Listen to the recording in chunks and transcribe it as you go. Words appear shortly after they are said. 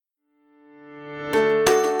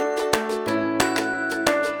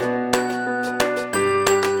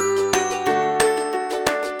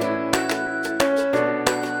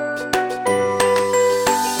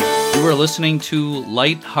listening to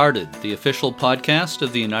Lighthearted, the official podcast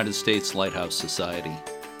of the United States Lighthouse Society.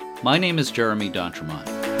 My name is Jeremy D'Entremont.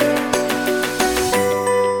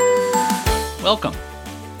 Welcome.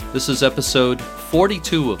 This is episode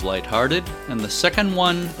 42 of Lighthearted, and the second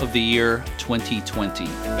one of the year 2020.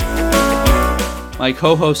 My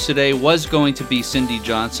co-host today was going to be Cindy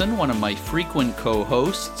Johnson, one of my frequent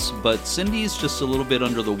co-hosts, but Cindy's just a little bit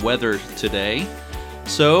under the weather today.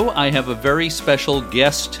 So I have a very special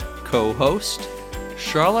guest co-host,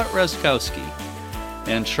 Charlotte Raskowski.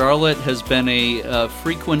 And Charlotte has been a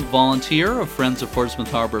frequent volunteer of Friends of Portsmouth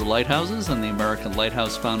Harbor Lighthouses and the American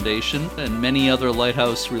Lighthouse Foundation and many other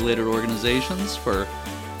lighthouse-related organizations for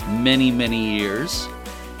many, many years.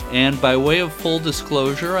 And by way of full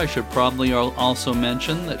disclosure, I should probably also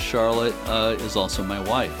mention that Charlotte is also my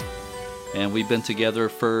wife. And we've been together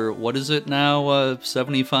for, what is it now,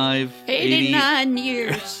 75, 89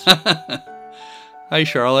 years. Hi,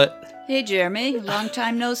 Charlotte. Hey, Jeremy. Long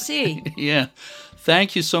time no see. Yeah.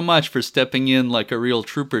 Thank you so much for stepping in like a real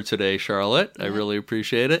trooper today, Charlotte. I really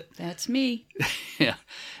appreciate it. That's me. Yeah.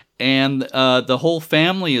 And the whole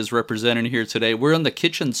family is represented here today. We're in the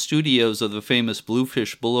kitchen studios of the famous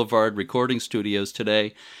Bluefish Boulevard recording studios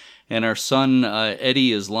today. And our son,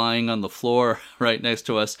 Eddie, is lying on the floor right next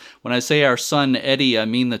to us. When I say our son, Eddie, I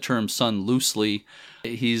mean the term son loosely.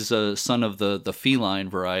 He's a son of the feline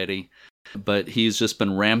variety. But he's just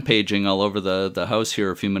been rampaging all over the house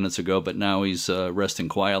here a few minutes ago, but now he's resting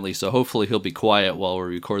quietly. So hopefully he'll be quiet while we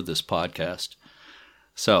record this podcast.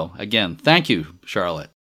 So, again, thank you,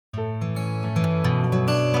 Charlotte.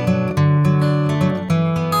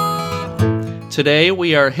 Today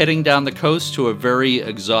we are heading down the coast to a very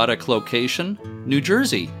exotic location, New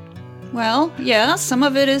Jersey. Well, yeah, some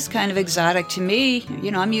of it is kind of exotic to me.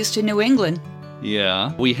 You know, I'm used to New England.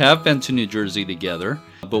 Yeah, we have been to New Jersey together,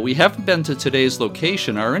 but we haven't been to today's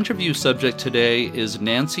location. Our interview subject today is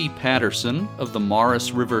Nancy Patterson of the Morris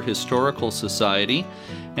River Historical Society,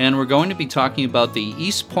 and we're going to be talking about the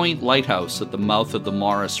East Point Lighthouse at the mouth of the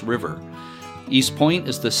Morris River. East Point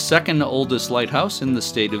is the second oldest lighthouse in the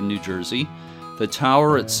state of New Jersey. The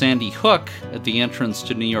tower at Sandy Hook at the entrance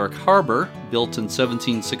to New York Harbor, built in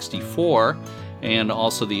 1764, and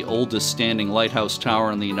also the oldest standing lighthouse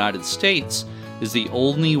tower in the United States, is the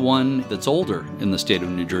only one that's older in the state of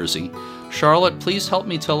New Jersey. Charlotte, please help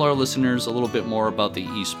me tell our listeners a little bit more about the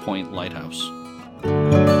East Point Lighthouse.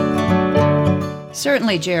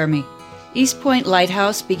 Certainly, Jeremy. East Point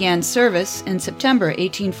Lighthouse began service in September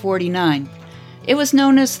 1849. It was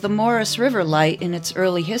known as the Morris River Light in its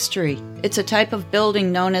early history. It's a type of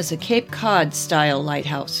building known as a Cape Cod-style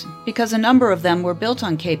lighthouse, because a number of them were built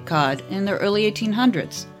on Cape Cod in the early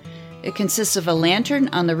 1800s. It consists of a lantern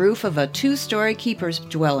on the roof of a two-story keeper's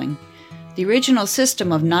dwelling. The original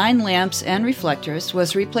system of 9 lamps and reflectors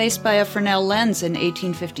was replaced by a Fresnel lens in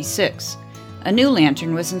 1856. A new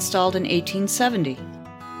lantern was installed in 1870.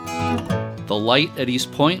 The light at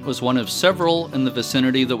East Point was one of several in the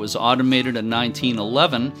vicinity that was automated in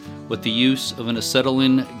 1911 with the use of an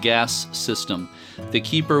acetylene gas system. The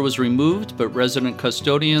keeper was removed, but resident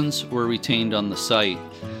custodians were retained on the site.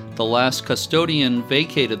 The last custodian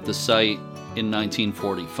vacated the site in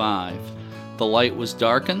 1945. The light was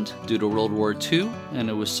darkened due to World War II, and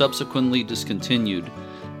it was subsequently discontinued.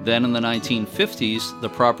 Then in the 1950s, the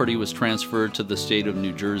property was transferred to the state of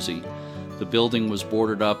New Jersey. The building was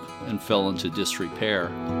boarded up and fell into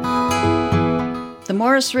disrepair. The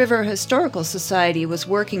Morris River Historical Society was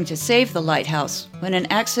working to save the lighthouse when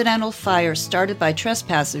an accidental fire started by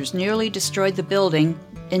trespassers nearly destroyed the building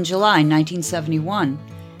in July 1971.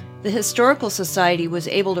 The Historical Society was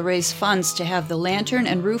able to raise funds to have the lantern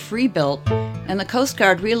and roof rebuilt, and the Coast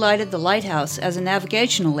Guard relighted the lighthouse as a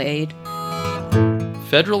navigational aid.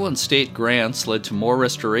 Federal and state grants led to more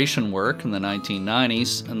restoration work in the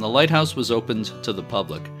 1990s, and the lighthouse was opened to the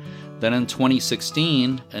public. Then in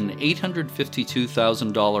 2016, an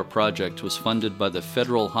 $852,000 project was funded by the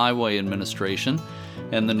Federal Highway Administration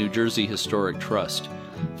and the New Jersey Historic Trust.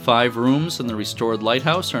 5 rooms in the restored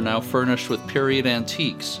lighthouse are now furnished with period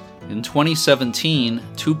antiques. In 2017,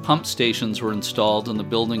 2 pump stations were installed in the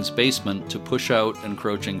building's basement to push out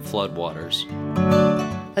encroaching floodwaters.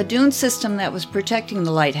 A dune system that was protecting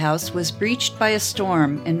the lighthouse was breached by a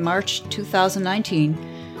storm in March 2019,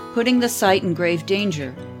 putting the site in grave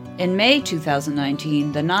danger. In May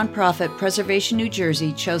 2019, the nonprofit Preservation New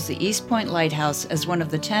Jersey chose the East Point Lighthouse as one of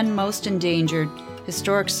the 10 most endangered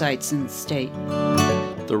historic sites in the state.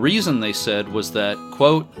 The reason, they said, was that,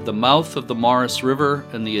 quote, the mouth of the Morris River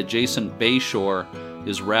and the adjacent bay shore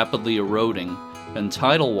is rapidly eroding, and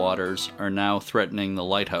tidal waters are now threatening the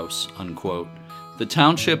lighthouse, unquote. The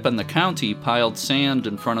township and the county piled sand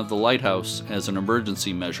in front of the lighthouse as an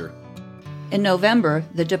emergency measure. In November,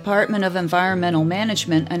 the Department of Environmental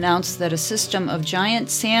Management announced that a system of giant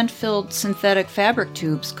sand-filled synthetic fabric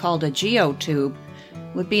tubes called a geotube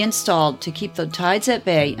would be installed to keep the tides at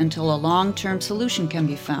bay until a long-term solution can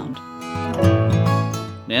be found.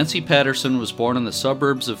 Nancy Patterson was born in the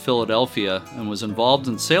suburbs of Philadelphia and was involved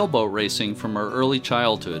in sailboat racing from her early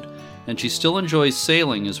childhood, and she still enjoys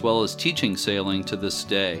sailing as well as teaching sailing to this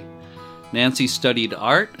day. Nancy studied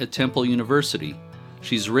art at Temple University.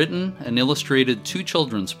 She's written and illustrated 2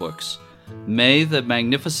 children's books, May the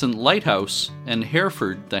Magnificent Lighthouse and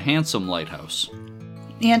Hereford the Handsome Lighthouse.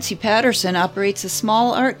 Nancy Patterson operates a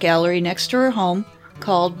small art gallery next to her home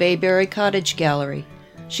called Bayberry Cottage Gallery.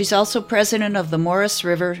 She's also president of the Morris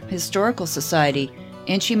River Historical Society,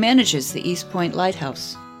 and she manages the East Point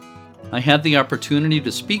Lighthouse. I had the opportunity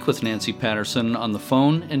to speak with Nancy Patterson on the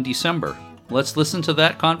phone in December. Let's listen to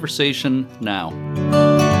that conversation now.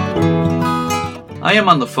 I am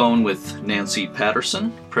on the phone with Nancy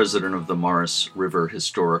Patterson, president of the Morris River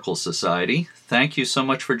Historical Society. Thank you so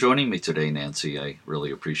much for joining me today, Nancy. I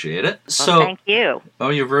really appreciate it. Thank you. Oh,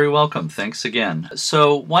 you're very welcome. Thanks again.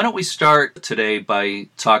 So why don't we start today by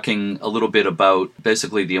talking a little bit about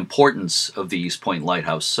basically the importance of the East Point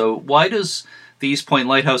Lighthouse. So why does the East Point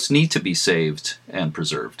Lighthouse need to be saved and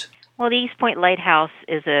preserved? Well, the East Point Lighthouse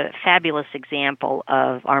is a fabulous example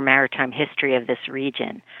of our maritime history of this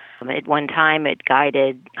region. At one time, it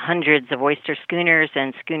guided hundreds of oyster schooners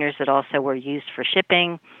and schooners that also were used for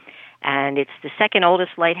shipping. And it's the second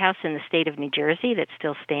oldest lighthouse in the state of New Jersey that's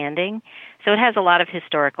still standing. So it has a lot of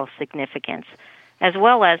historical significance, as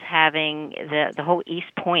well as having the whole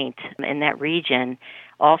East Point in that region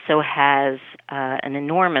also has an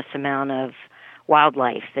enormous amount of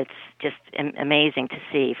wildlife that's just amazing to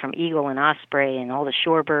see, from eagle and osprey and all the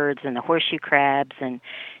shorebirds and the horseshoe crabs, and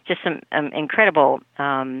just some incredible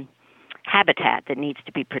habitat that needs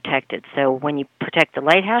to be protected. So when you protect the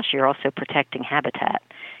lighthouse, you're also protecting habitat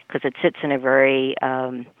because it sits in a very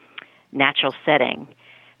natural setting.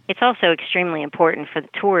 It's also extremely important for the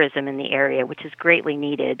tourism in the area, which is greatly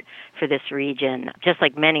needed for this region. Just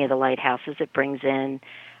like many of the lighthouses, it brings in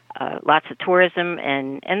lots of tourism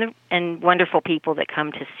and wonderful people that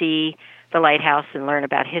come to see the lighthouse and learn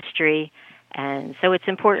about history. And so it's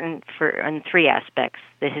important in 3 aspects: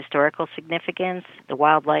 the historical significance, the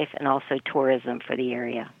wildlife, and also tourism for the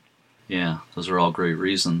area. Yeah, those are all great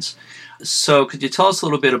reasons. So could you tell us a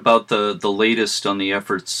little bit about the latest on the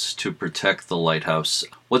efforts to protect the lighthouse?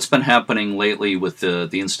 What's been happening lately with the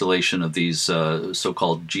installation of these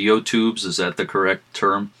so-called geotubes? Is that the correct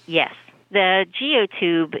term? Yes. The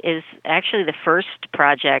geotube is actually the first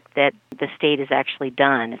project that the state has actually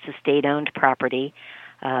done. It's a state-owned property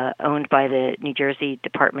owned by the New Jersey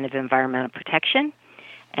Department of Environmental Protection.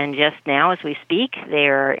 And just now, as we speak,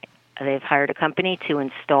 they've hired a company to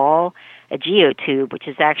install a geotube, which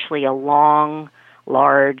is actually a long,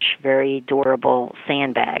 large, very durable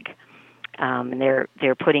sandbag. And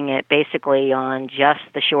they're putting it basically on just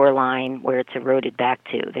the shoreline where it's eroded back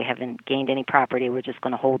to. They haven't gained any property. We're just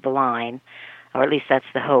going to hold the line, or at least that's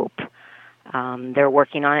the hope. They're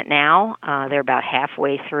working on it now. They're about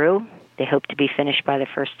halfway through. They hope to be finished by the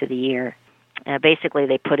first of the year. Basically,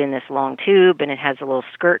 they put in this long tube, and it has a little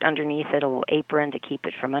skirt underneath it, a little apron to keep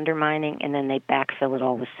it from undermining, and then they backfill it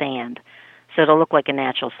all with sand. So it'll look like a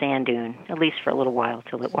natural sand dune, at least for a little while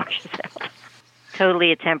till it washes out.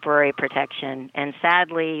 Totally a temporary protection. And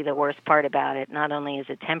sadly, the worst part about it, not only is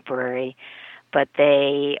it temporary, but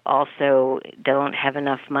they also don't have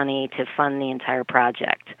enough money to fund the entire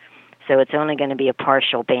project. So it's only going to be a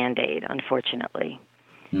partial Band-Aid, unfortunately.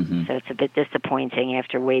 Mm-hmm. So it's a bit disappointing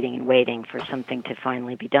after waiting and waiting for something to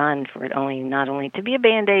finally be done, for it not only to be a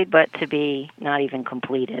Band-Aid, but to be not even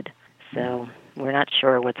completed. So we're not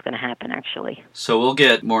sure what's going to happen, actually. So we'll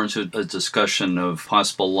get more into a discussion of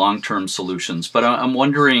possible long-term solutions. But I'm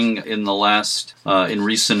wondering, in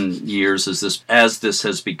recent years, as this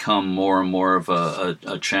has become more and more of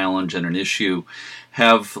a challenge and an issue,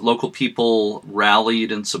 have local people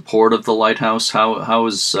rallied in support of the lighthouse? How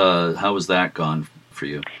has that gone for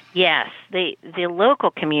you? Yes, the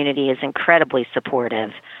local community is incredibly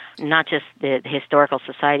supportive. Not just the historical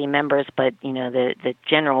society members, but the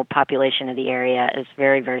general population of the area is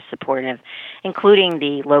very, very supportive, including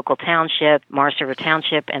the local township, Morris River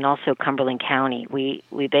Township, and also Cumberland County. We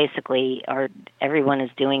basically everyone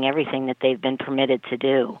is doing everything that they've been permitted to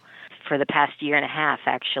do. For the past year and a half,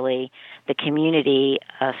 actually, the community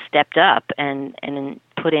stepped up and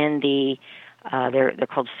put in they're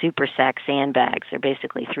called super sack sandbags. They're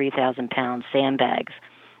basically 3,000-pound sandbags,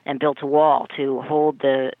 and built a wall to hold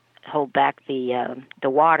the hold back the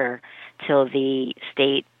water till the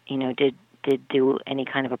state, did do any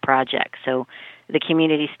kind of a project. So the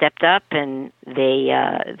community stepped up, and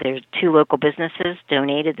there's 2 local businesses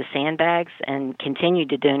donated the sandbags and continued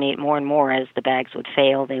to donate more and more. As the bags would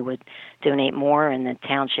fail, they would donate more, and the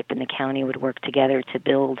township and the county would work together to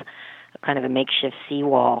build kind of a makeshift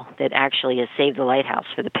seawall that actually has saved the lighthouse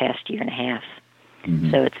for the past year and a half.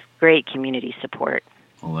 Mm-hmm. So it's great community support.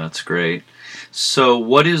 Well, that's great. So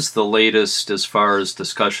what is the latest as far as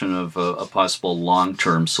discussion of a possible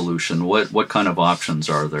long-term solution? What kind of options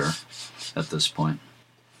are there at this point?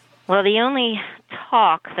 Well, the only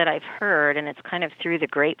talk that I've heard, and it's kind of through the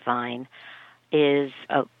grapevine, is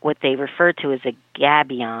what they refer to as a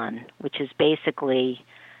gabion, which is basically,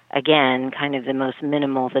 again, kind of the most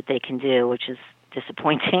minimal that they can do, which is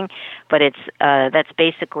disappointing. But that's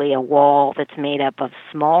basically a wall that's made up of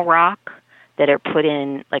small rock that are put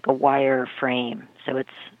in like a wire frame. So it's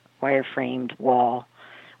wire-framed wall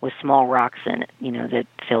with small rocks in it, that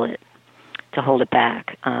fill it to hold it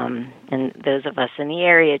back. And those of us in the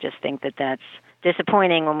area just think that that's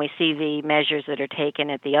disappointing when we see the measures that are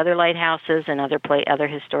taken at the other lighthouses and other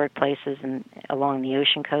historic places and along the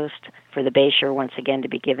ocean coast for the Bayshore once again to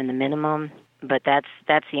be given the minimum. But that's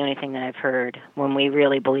the only thing that I've heard, when we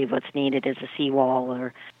really believe what's needed is a seawall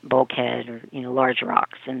or bulkhead or large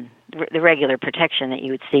rocks and the regular protection that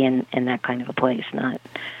you would see in that kind of a place, not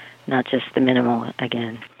just the minimal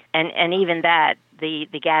again. And even that, the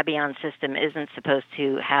gabion system isn't supposed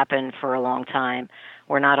to happen for a long time.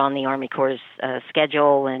 We're not on the Army Corps'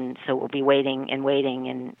 schedule, and so we'll be waiting, and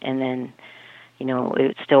then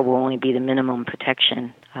it still will only be the minimum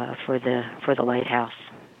protection for the lighthouse.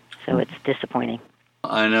 So it's disappointing.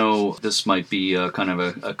 I know this might be kind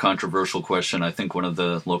of a controversial question. I think one of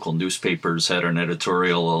the local newspapers had an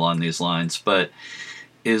editorial along these lines, but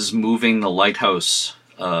is moving the lighthouse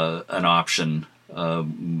an option?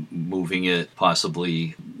 Moving it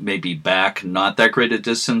possibly maybe back not that great a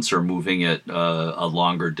distance, or moving it a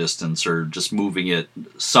longer distance, or just moving it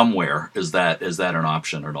somewhere? Is that an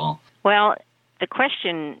option at all? Well, the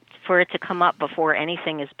question for it to come up before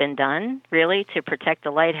anything has been done, really, to protect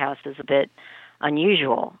the lighthouse is a bit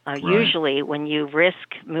unusual. Right. Usually when you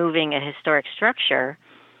risk moving a historic structure,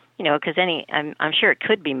 because I'm sure it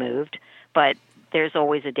could be moved, but there's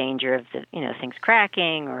always a danger of things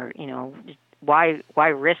cracking, or, why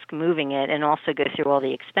risk moving it and also go through all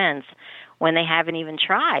the expense when they haven't even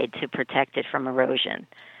tried to protect it from erosion?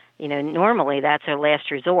 Normally that's their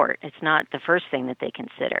last resort. It's not the first thing that they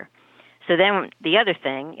consider. So then the other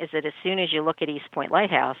thing is that as soon as you look at East Point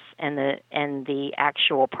Lighthouse and the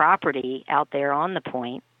actual property out there on the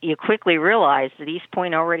point, you quickly realize that East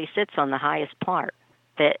Point already sits on the highest part,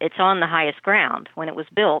 that it's on the highest ground. When it was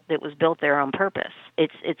built there on purpose.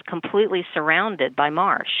 It's completely surrounded by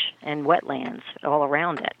marsh and wetlands all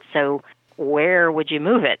around it. So where would you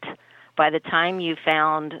move it? By the time you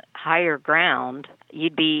found higher ground,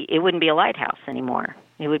 it wouldn't be a lighthouse anymore.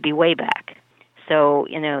 It would be way back. So,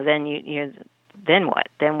 then what?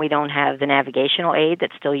 Then we don't have the navigational aid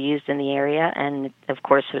that's still used in the area, and of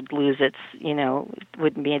course would lose its,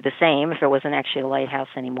 wouldn't be the same if there wasn't actually a lighthouse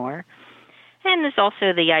anymore. And there's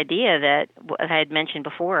also the idea that I had mentioned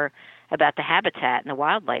before about the habitat and the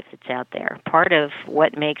wildlife that's out there. Part of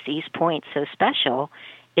what makes East Point so special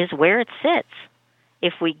is where it sits.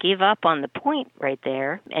 If we give up on the point right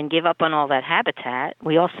there and give up on all that habitat,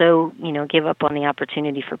 we also, give up on the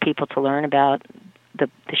opportunity for people to learn about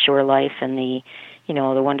the shore life and the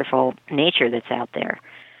wonderful nature that's out there.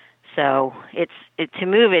 So to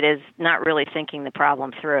move it is not really thinking the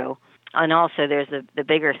problem through. And also there's the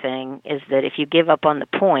bigger thing is that if you give up on the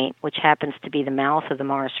point, which happens to be the mouth of the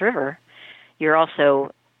Morris River, you're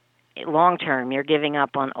also, long term, you're giving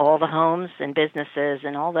up on all the homes and businesses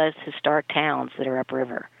and all those historic towns that are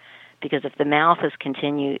upriver. Because if the mouth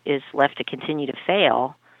is left to continue to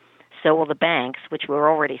fail, so will the banks, which we're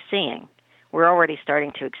already seeing. We're already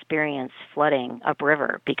starting to experience flooding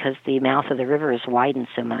upriver because the mouth of the river has widened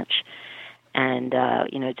so much. And,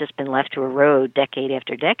 it's just been left to erode decade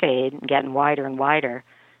after decade and getting wider and wider.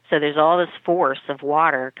 So there's all this force of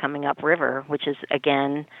water coming upriver, which has,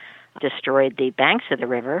 again, destroyed the banks of the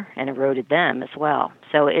river and eroded them as well.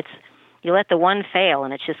 So you let the one fail,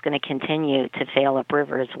 and it's just going to continue to fail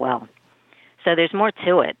upriver as well. So there's more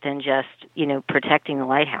to it than just, protecting the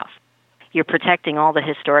lighthouse. You're protecting all the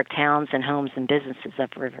historic towns and homes and businesses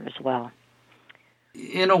upriver as well.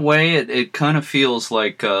 In a way, it kind of feels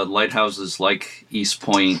like lighthouses like East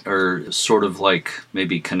Point are sort of like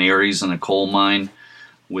maybe canaries in a coal mine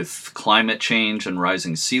with climate change and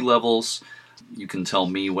rising sea levels. you can tell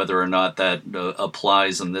me whether or not that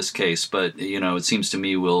applies in this case, but it seems to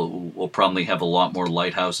me we'll probably have a lot more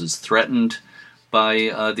lighthouses threatened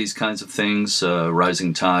by these kinds of things,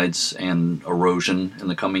 rising tides and erosion in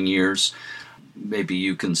the coming years. Maybe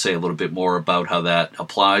you can say a little bit more about how that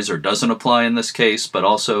applies or doesn't apply in this case, but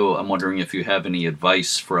also I'm wondering if you have any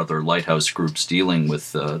advice for other lighthouse groups dealing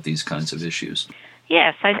with these kinds of issues.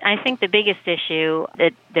 Yes, I think the biggest issue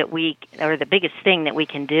the biggest thing that we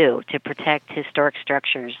can do to protect historic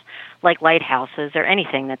structures like lighthouses or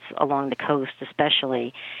anything that's along the coast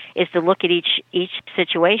especially is to look at each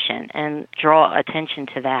situation and draw attention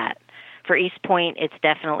to that. For East Point, it's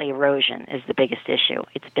definitely erosion is the biggest issue.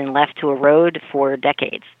 It's been left to erode for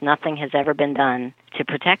decades. Nothing has ever been done to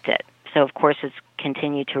protect it. So, of course, it's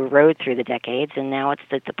continued to erode through the decades, and now it's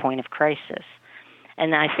at the point of crisis.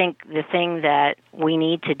 And I think the thing that we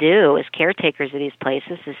need to do as caretakers of these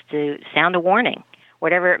places is to sound a warning,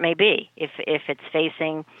 whatever it may be. If it's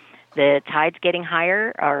facing the tides getting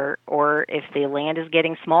higher or if the land is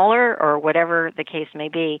getting smaller or whatever the case may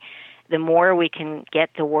be, the more we can get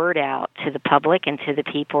the word out to the public and to the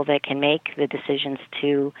people that can make the decisions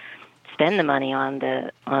to spend the money on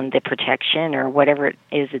the protection or whatever it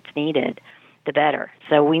is it's needed, the better.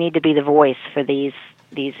 So we need to be the voice for these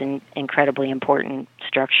incredibly important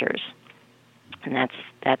structures, and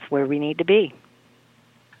that's where we need to be.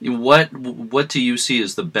 What do you see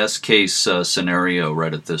as the best case scenario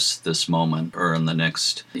right at this moment, or in the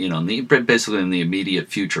next, basically in the immediate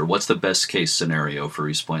future? What's the best case scenario for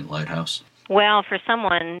East Point Lighthouse? Well, for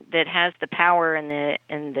someone that has the power and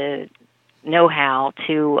the know-how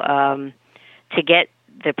to get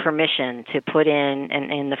the permission to put in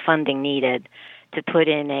and the funding needed to put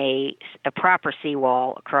in a proper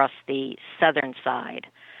seawall across the southern side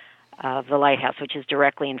of the lighthouse, which is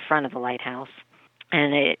directly in front of the lighthouse.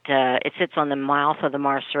 And it sits on the mouth of the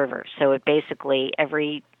Morris River. So it basically,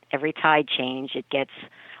 every tide change, it gets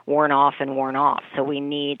worn off. So we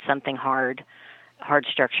need something hard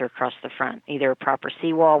structure across the front, either a proper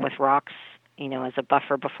seawall with rocks, as a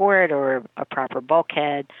buffer before it, or a proper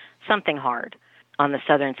bulkhead, something hard on the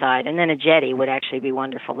southern side. And then a jetty would actually be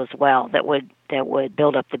wonderful as well. That would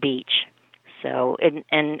build up the beach. So,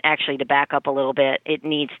 and actually to back up a little bit, it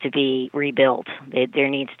needs to be rebuilt. There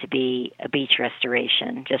needs to be a beach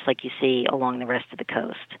restoration, just like you see along the rest of the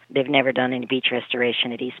coast. They've never done any beach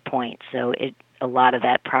restoration at East Point, so a lot of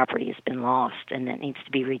that property has been lost, and that needs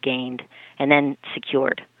to be regained and then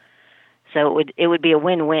secured. So it would be a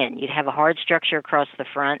win-win. You'd have a hard structure across the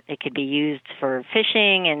front. It could be used for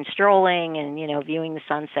fishing and strolling and, viewing the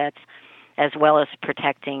sunsets, as well as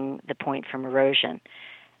protecting the point from erosion.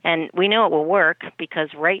 And we know it will work because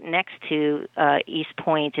right next to East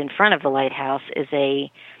Point, in front of the lighthouse, is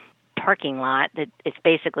a parking lot that it's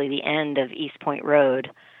basically the end of East Point Road.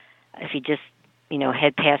 If you just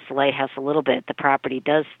head past the lighthouse a little bit, the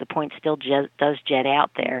point still does jet out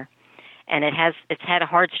there, and it's had a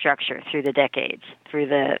hard structure through the decades, through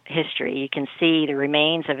the history. You can see the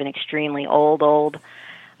remains of an extremely old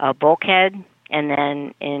bulkhead, and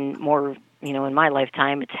then in my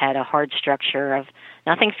lifetime, it's had a hard structure of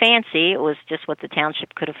nothing fancy. It was just what the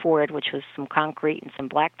township could afford, which was some concrete and some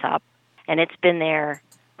blacktop. And it's been there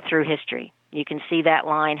through history. You can see that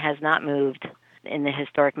line has not moved in the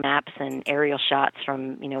historic maps and aerial shots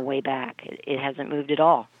from, way back. It hasn't moved at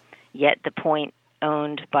all. Yet the point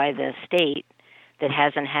owned by the state that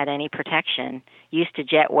hasn't had any protection used to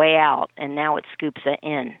jet way out, and now it scoops it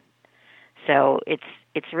in. So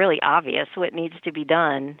it's really obvious what needs to be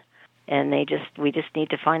done. And we just need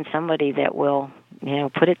to find somebody that will,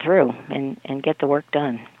 put it through and get the work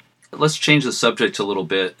done. Let's change the subject a little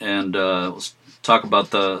bit and let's talk about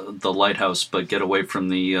the lighthouse, but get away from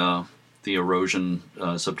the erosion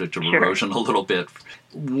subject of erosion a little bit.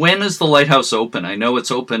 When is the lighthouse open? I know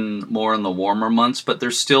it's open more in the warmer months, but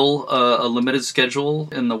there's still a limited schedule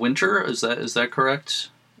in the winter. Is that correct?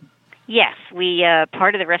 Yes, we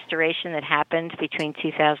part of the restoration that happened between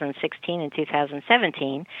 2016 and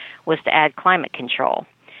 2017 was to add climate control,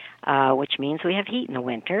 which means we have heat in the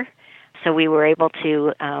winter. So we were able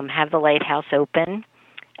to have the lighthouse open,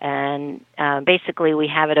 and basically we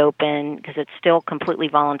have it open because it's still completely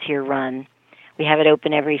volunteer run. We have it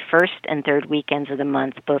open every first and third weekends of the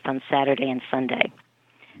month, both on Saturday and Sunday.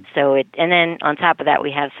 And then on top of that,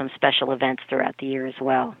 we have some special events throughout the year as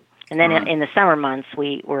well. And then in the summer months,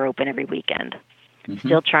 we're open every weekend. Mm-hmm.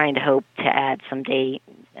 Still trying to hope to add some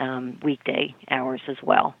weekday hours as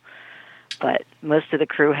well. But most of the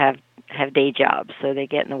crew have day jobs, so they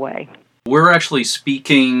get in the way. We're actually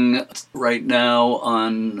speaking right now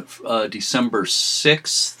on December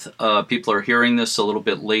 6th. People are hearing this a little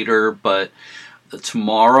bit later, but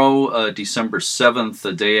tomorrow, December 7th,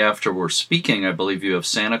 the day after we're speaking, I believe you have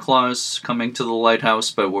Santa Claus coming to the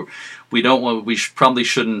lighthouse, but we probably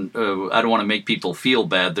shouldn't. I don't want to make people feel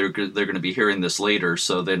bad. They're going to be hearing this later,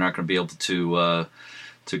 so they're not going to be able to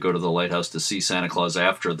go to the lighthouse to see Santa Claus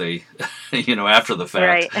after they, after the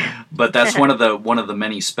fact. Right. But that's one of the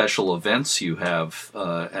many special events you have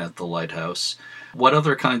at the lighthouse. What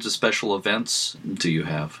other kinds of special events do you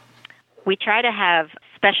have? We try to have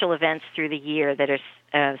special events through the year that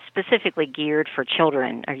are specifically geared for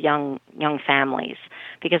children or young families,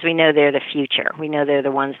 because we know they're the future. We know they're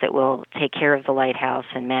the ones that will take care of the lighthouse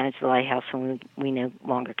and manage the lighthouse when we no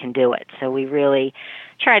longer can do it. So we really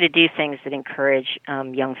try to do things that encourage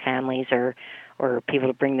young families or people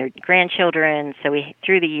to bring their grandchildren. So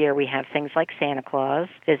through the year we have things like Santa Claus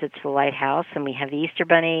visits the lighthouse, and we have the Easter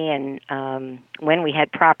Bunny. And when we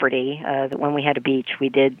had property, when we had a beach, we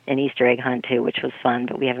did an Easter egg hunt too, which was fun.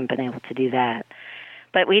 But we haven't been able to do that.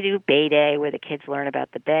 But we do Bay Day, where the kids learn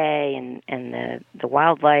about the bay and the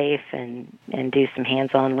wildlife and do some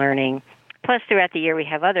hands-on learning. Plus, throughout the year, we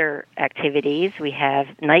have other activities. We have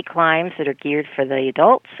night climbs that are geared for the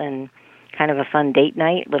adults and kind of a fun date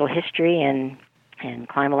night, little history, and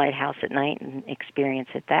climb a lighthouse at night and experience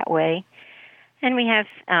it that way. And we have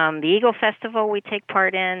the Eagle Festival we take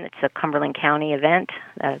part in. It's a Cumberland County event,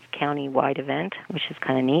 a county-wide event, which is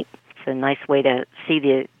kind of neat. It's a nice way to see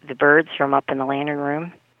the birds from up in the lantern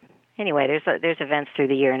room. Anyway, there's events through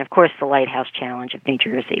the year. And, of course, the Lighthouse Challenge of New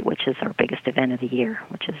Jersey, which is our biggest event of the year,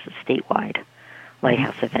 which is a statewide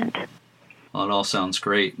lighthouse event. Well, it all sounds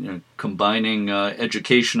great. Combining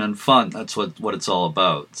education and fun, that's what it's all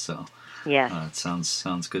about. So yes. It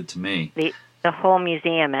sounds good to me. The whole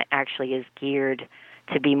museum actually is geared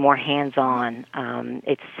to be more hands-on.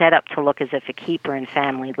 It's set up to look as if a keeper and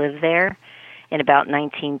family lived there. In about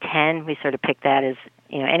 1910, we sort of picked that as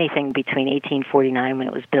anything between 1849, when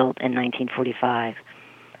it was built, and 1945,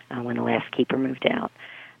 when the last keeper moved out.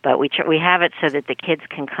 But we have it so that the kids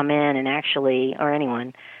can come in and actually, or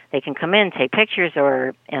anyone, they can come in, take pictures,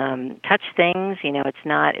 or touch things.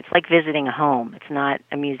 It's like visiting a home. It's not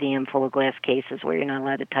a museum full of glass cases where you're not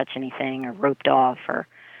allowed to touch anything or roped off. So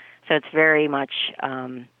it's very much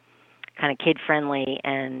kind of kid-friendly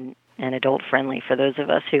and adult-friendly for those of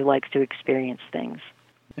us who like to experience things.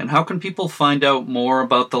 And how can people find out more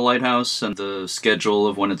about the lighthouse and the schedule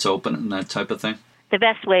of when it's open and that type of thing? The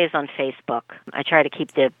best way is on Facebook. I try to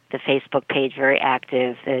keep the Facebook page very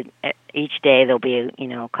active. Each day there'll be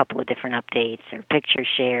a couple of different updates or pictures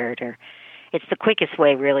shared. Or it's the quickest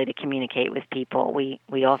way really to communicate with people. We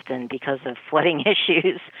often, because of flooding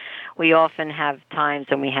issues, we often have times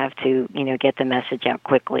when we have to get the message out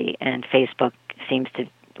quickly, and Facebook seems to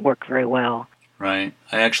work very well. Right.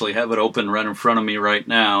 I actually have it open right in front of me right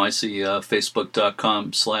now. I see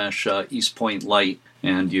facebook.com/EastPointLight,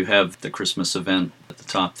 and you have the Christmas event at the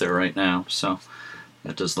top there right now. So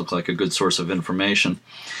that does look like a good source of information.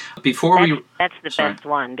 That's the best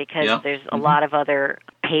one, because there's a lot of other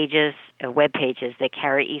pages, web pages that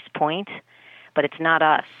carry East Point, but it's not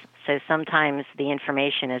us. So sometimes the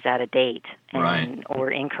information is out of date or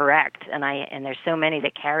incorrect, and there's so many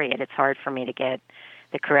that carry it. It's hard for me to get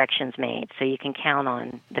the corrections made. So you can count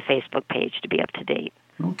on the Facebook page to be up to date.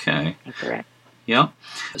 Okay. And correct. Yeah.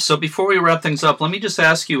 So before we wrap things up, let me just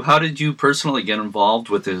ask you, how did you personally get involved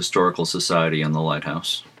with the Historical Society and the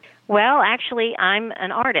Lighthouse? Well, actually, I'm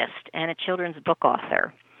an artist and a children's book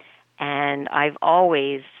author, and I've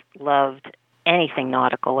always loved anything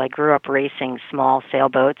nautical. I grew up racing small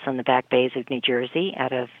sailboats on the back bays of New Jersey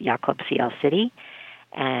out of Yacht Club Sea City,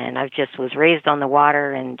 and I just was raised on the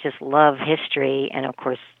water and just love history, and of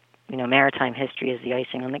course, maritime history is the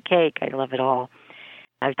icing on the cake. I love it all.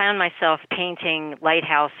 I found myself painting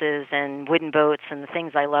lighthouses and wooden boats and the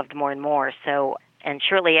things I loved more and more. So, and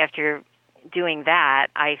shortly after doing that,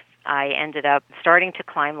 I ended up starting to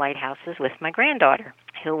climb lighthouses with my granddaughter,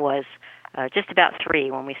 who was just about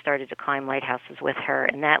 3 when we started to climb lighthouses with her,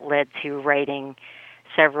 and that led to writing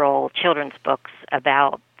several children's books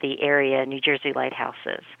about the area New Jersey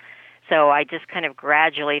lighthouses. So I just kind of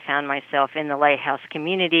gradually found myself in the lighthouse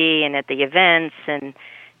community and at the events and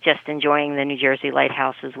just enjoying the New Jersey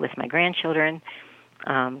lighthouses with my grandchildren.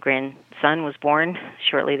 Grandson was born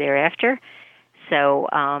shortly thereafter. So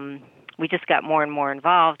we just got more and more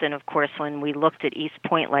involved. And, of course, when we looked at East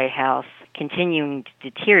Point Lighthouse continuing to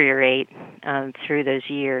deteriorate through those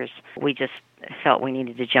years, we just felt we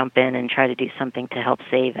needed to jump in and try to do something to help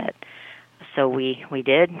save it. So we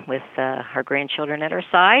did, with our grandchildren at our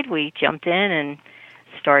side. We jumped in and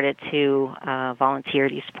started to volunteer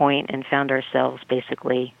at East Point and found ourselves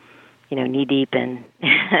basically, knee deep in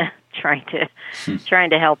trying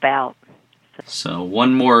to help out. So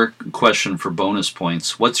one more question for bonus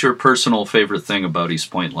points. What's your personal favorite thing about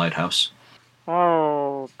East Point Lighthouse?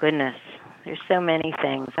 Oh, goodness. There's so many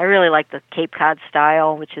things. I really like the Cape Cod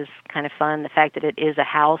style, which is kind of fun. The fact that it is a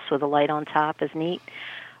house with a light on top is neat.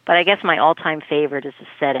 But I guess my all-time favorite is the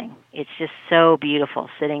setting. It's just so beautiful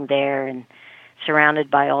sitting there and surrounded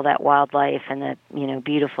by all that wildlife and that,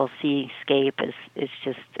 beautiful seascape is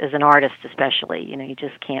just, as an artist especially, you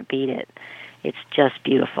just can't beat it. It's just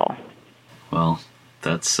beautiful. Well,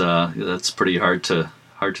 that's pretty hard to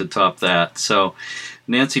top that. So,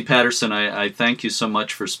 Nancy Patterson, I thank you so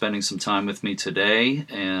much for spending some time with me today,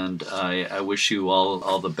 and I wish you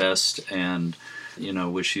all the best, and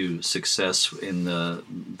wish you success in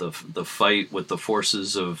the fight with the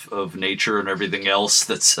forces of nature and everything else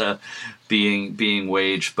that's being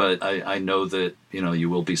waged. But I know that you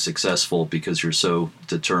will be successful because you're so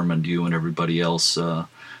determined, you and everybody else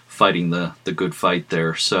fighting the good fight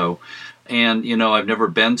there. So. And, I've never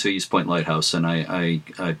been to East Point Lighthouse, and I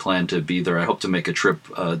plan to be there. I hope to make a trip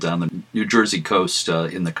down the New Jersey coast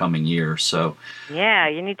in the coming year. So, yeah,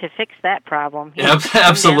 you need to fix that problem.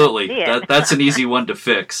 Absolutely. That's an easy one to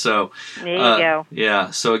fix. So, there you go.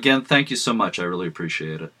 Yeah. So, again, thank you so much. I really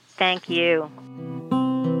appreciate it. Thank you.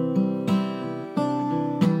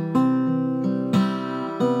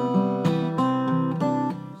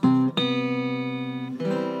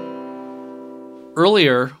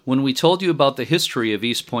 Earlier, when we told you about the history of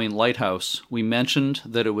East Point Lighthouse, we mentioned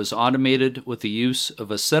that it was automated with the use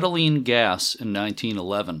of acetylene gas in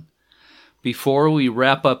 1911. Before we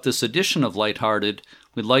wrap up this edition of Lighthearted,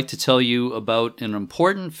 we'd like to tell you about an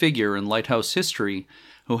important figure in lighthouse history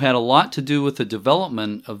who had a lot to do with the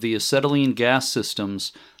development of the acetylene gas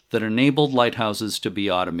systems that enabled lighthouses to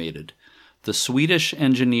be automated: the Swedish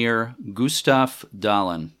engineer Gustaf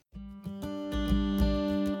Dalén.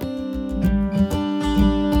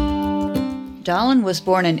 Dalén was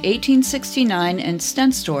born in 1869 in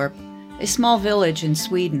Stenstorp, a small village in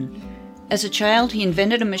Sweden. As a child, he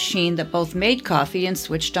invented a machine that both made coffee and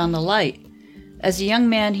switched on the light. As a young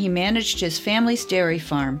man, he managed his family's dairy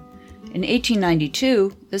farm. In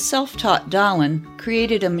 1892, the self-taught Dalén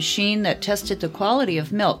created a machine that tested the quality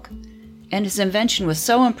of milk, and his invention was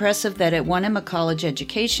so impressive that it won him a college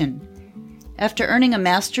education. After earning a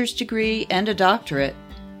master's degree and a doctorate,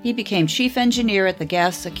 he became chief engineer at the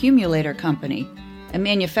Gas Accumulator Company, a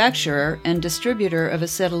manufacturer and distributor of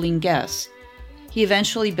acetylene gas. He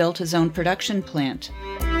eventually built his own production plant.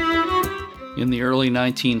 In the early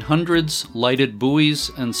 1900s, lighted buoys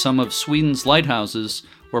and some of Sweden's lighthouses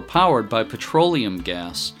were powered by petroleum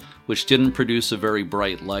gas, which didn't produce a very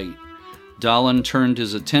bright light. Dalén turned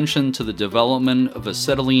his attention to the development of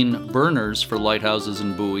acetylene burners for lighthouses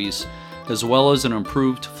and buoys, as well as an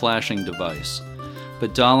improved flashing device.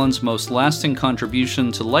 But Dalén's most lasting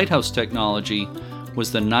contribution to lighthouse technology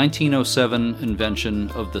was the 1907 invention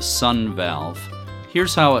of the sun valve.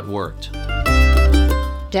 Here's how it worked.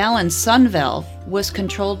 Dalén's sun valve was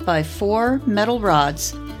controlled by 4 metal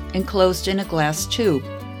rods enclosed in a glass tube.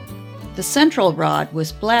 The central rod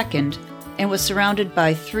was blackened and was surrounded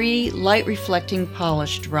by 3 light-reflecting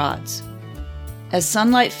polished rods. As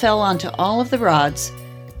sunlight fell onto all of the rods,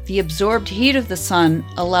 the absorbed heat of the sun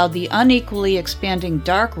allowed the unequally expanding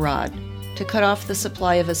dark rod to cut off the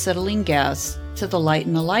supply of acetylene gas to the light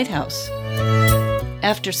in the lighthouse.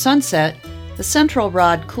 After sunset, the central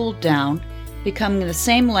rod cooled down, becoming the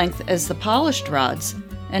same length as the polished rods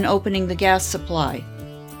and opening the gas supply.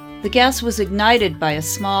 The gas was ignited by a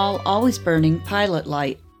small, always-burning pilot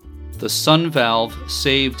light. The sun valve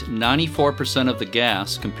saved 94% of the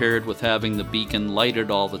gas compared with having the beacon lighted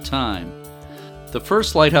all the time. The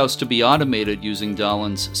first lighthouse to be automated using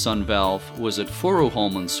Dalén's sun valve was at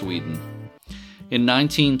Furuholmen, Sweden. In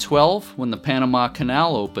 1912, when the Panama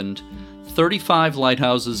Canal opened, 35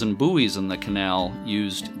 lighthouses and buoys in the canal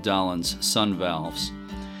used Dalén's sun valves.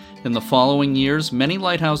 In the following years, many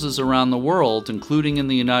lighthouses around the world, including in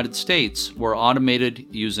the United States, were automated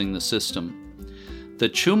using the system. The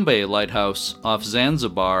Chumbe Lighthouse off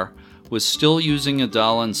Zanzibar was still using a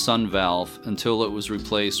Dalén sun valve until it was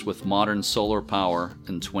replaced with modern solar power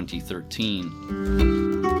in 2013.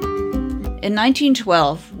 In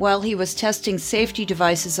 1912, while he was testing safety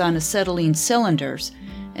devices on acetylene cylinders,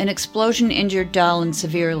 an explosion injured Dalén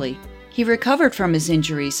severely. He recovered from his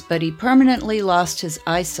injuries, but he permanently lost his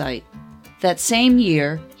eyesight. That same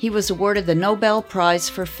year, he was awarded the Nobel Prize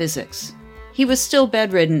for Physics. He was still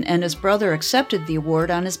bedridden, and his brother accepted the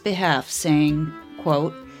award on his behalf, saying,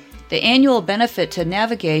 quote, "The annual benefit to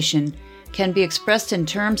navigation can be expressed in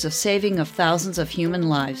terms of saving of thousands of human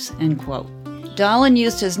lives," end quote. Dalén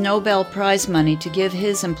used his Nobel Prize money to give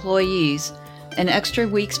his employees an extra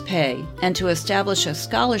week's pay, and to establish a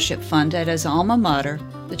scholarship fund at his alma mater,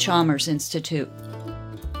 the Chalmers Institute.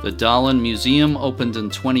 The Dahlin Museum opened in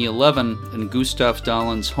 2011 in Gustav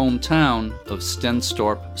Dahlin's hometown of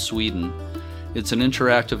Stenstorp, Sweden. It's an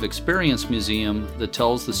interactive experience museum that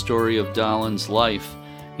tells the story of Dahlin's life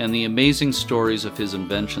and the amazing stories of his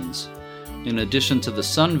inventions. In addition to the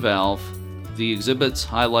sun valve, the exhibits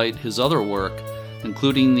highlight his other work,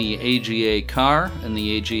 including the AGA car and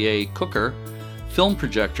the AGA cooker, film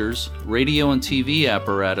projectors, radio and TV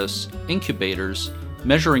apparatus, incubators,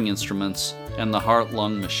 measuring instruments, and the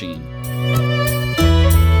heart-lung machine.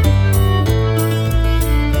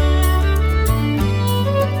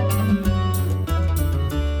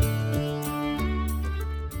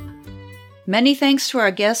 Many thanks to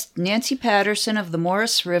our guest Nancy Patterson of the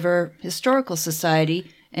Morris River Historical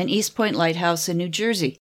Society and East Point Lighthouse in New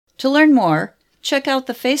Jersey. To learn more, check out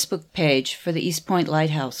the Facebook page for the East Point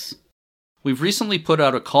Lighthouse. We've recently put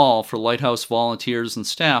out a call for lighthouse volunteers and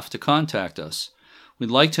staff to contact us. We'd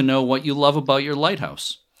like to know what you love about your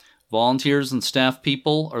lighthouse. Volunteers and staff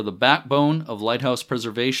people are the backbone of lighthouse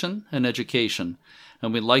preservation and education,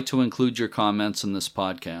 and we'd like to include your comments in this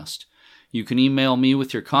podcast. You can email me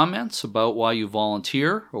with your comments about why you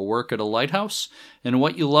volunteer or work at a lighthouse and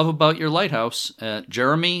what you love about your lighthouse at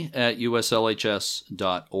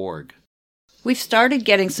jeremy@uslhs.org. We've started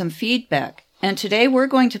getting some feedback, and today we're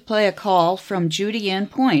going to play a call from Judy Ann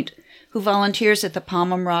Point, who volunteers at the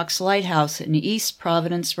Pomham Rocks Lighthouse in East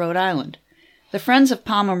Providence, Rhode Island. The Friends of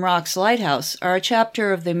Pomham Rocks Lighthouse are a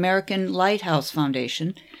chapter of the American Lighthouse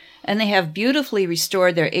Foundation, and they have beautifully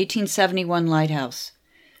restored their 1871 lighthouse.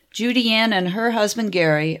 Judy Ann and her husband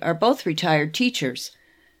Gary are both retired teachers.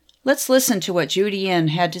 Let's listen to what Judy Ann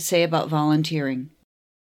had to say about volunteering.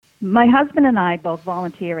 My husband and I both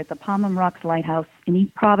volunteer at the Pomham Rocks Lighthouse in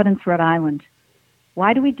East Providence, Rhode Island.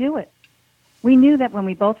 Why do we do it? We knew that when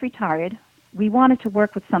we both retired, we wanted to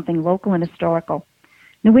work with something local and historical.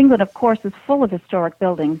 New England, of course, is full of historic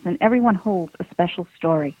buildings, and everyone holds a special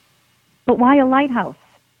story. But why a lighthouse?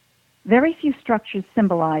 Very few structures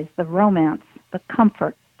symbolize the romance, the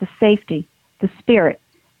comfort, the safety, the spirit,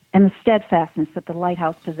 and the steadfastness that the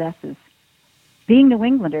lighthouse possesses. Being New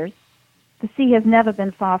Englanders, the sea has never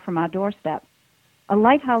been far from our doorstep. A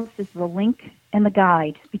lighthouse is the link and the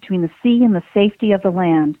guide between the sea and the safety of the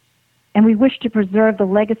land, and we wish to preserve the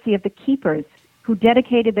legacy of the keepers who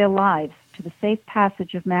dedicated their lives to the safe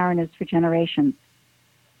passage of mariners for generations.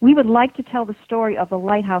 We would like to tell the story of the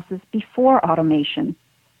lighthouses before automation,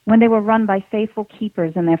 when they were run by faithful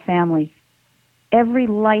keepers and their families. Every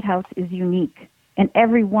lighthouse is unique, and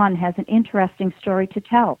every one has an interesting story to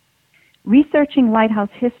tell. Researching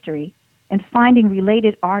lighthouse history and finding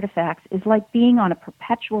related artifacts is like being on a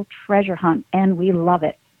perpetual treasure hunt, and we love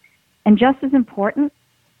it. And just as important,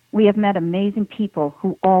 we have met amazing people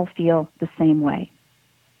who all feel the same way.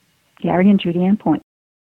 Gary and Judy Ann Point.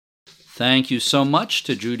 Thank you so much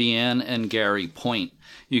to Judy Ann and Gary Point.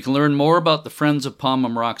 You can learn more about the Friends of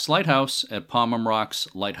Pomham Rocks Lighthouse at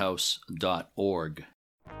pomhamrockslighthouse.org.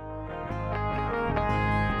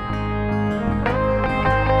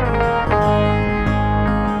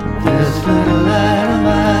 This little light of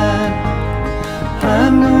mine,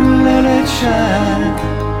 I'm gonna let it shine.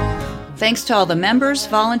 Thanks to all the members,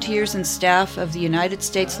 volunteers, and staff of the United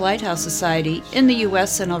States Lighthouse Society in the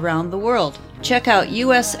U.S. and around the world. Check out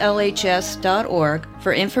uslhs.org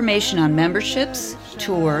for information on memberships,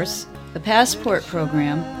 tours, the passport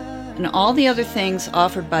program, and all the other things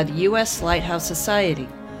offered by the U.S. Lighthouse Society.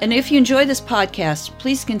 And if you enjoy this podcast,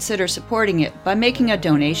 please consider supporting it by making a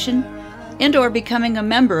donation and or becoming a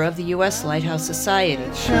member of the U.S. Lighthouse Society.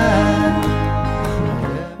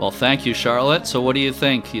 Well, thank you, Charlotte. So what do you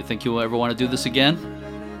think? You think you'll ever want to do this again?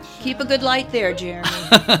 Keep a good light there, Jeremy.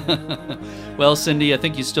 Well, Cindy, I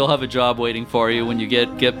think you still have a job waiting for you when you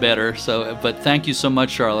get better. But thank you so much,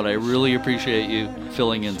 Charlotte. I really appreciate you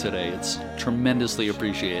filling in today. It's tremendously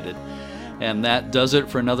appreciated. And that does it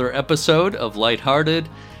for another episode of Lighthearted.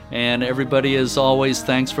 And everybody, as always,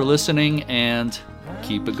 thanks for listening, and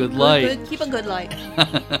keep a good light. Keep a good light.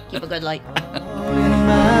 Keep a good light.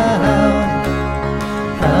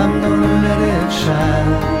 I'm gonna let it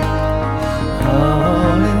shine,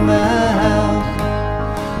 all in my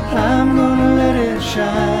house. I'm gonna let it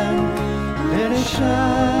shine, let it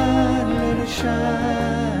shine, let it shine.